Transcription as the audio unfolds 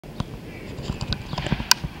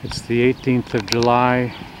It's the 18th of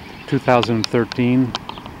July, 2013,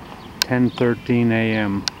 10:13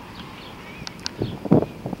 a.m.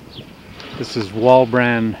 This is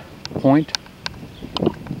Walbrand Point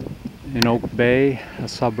in Oak Bay, a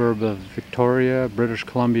suburb of Victoria, British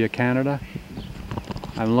Columbia, Canada.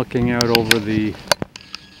 I'm looking out over the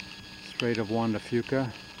Strait of Juan to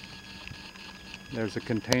Fuca. There's a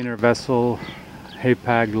container vessel,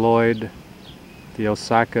 Hapag-Lloyd, the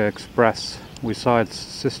Osaka Express. We saw its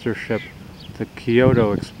sister ship, the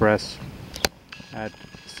Kyoto Express, at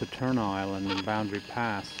Saturno Island in Boundary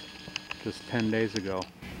Pass just 10 days ago.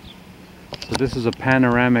 So this is a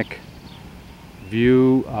panoramic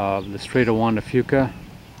view of the Strait of Juan to Fuca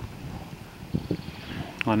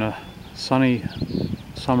on a sunny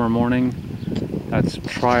summer morning. That's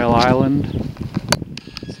Trial Island.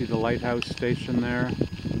 See the lighthouse station there,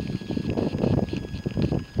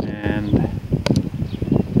 and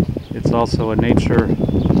it's also a nature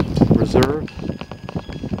reserve.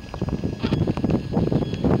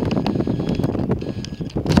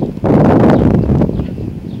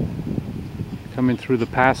 Coming through the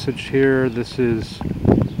passage here, this is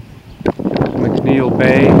McNeil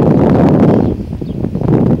Bay.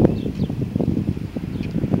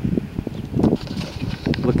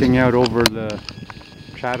 Looking out over the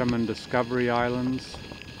Chatham and Discovery Islands.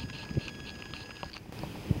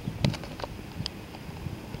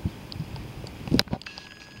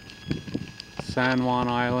 San Juan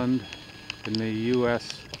Island in the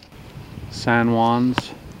U.S. San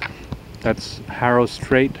Juans. That's Harrow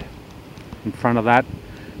Strait. In front of that,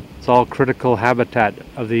 it's all critical habitat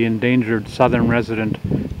of the endangered southern resident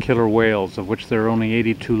killer whales, of which there are only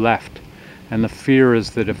 82 left. And the fear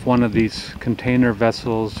is that if one of these container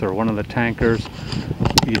vessels or one of the tankers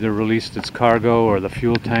either released its cargo or the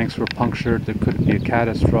fuel tanks were punctured, there could be a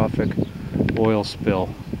catastrophic oil spill,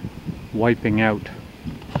 wiping out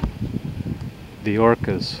the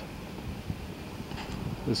orcas.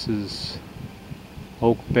 This is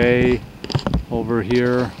Oak Bay over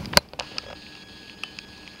here.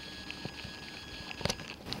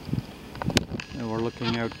 And we're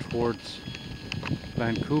looking out towards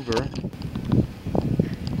Vancouver.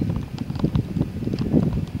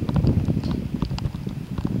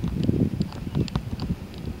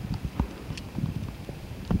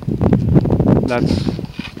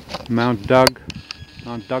 That's Mount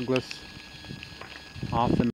Douglas, often